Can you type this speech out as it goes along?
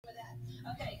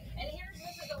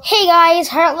Hey guys,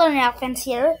 Heartland Elephants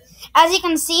here. As you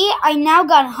can see, I now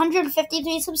got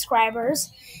 153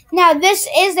 subscribers. Now this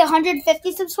is the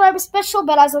 150 subscriber special,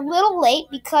 but I was a little late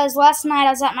because last night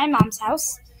I was at my mom's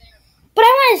house. But I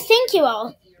want to thank you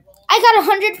all. I got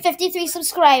 153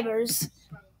 subscribers.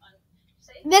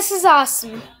 This is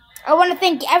awesome. I want to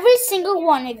thank every single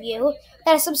one of you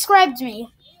that has subscribed to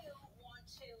me.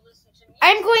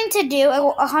 I'm going to do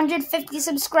 150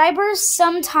 subscribers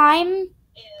sometime.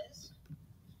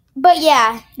 But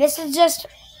yeah, this is just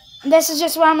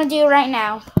what I'm going to do right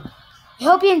now. I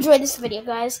hope you enjoyed this video,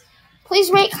 guys. Please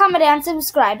rate, comment, and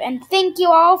subscribe. And thank you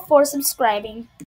all for subscribing.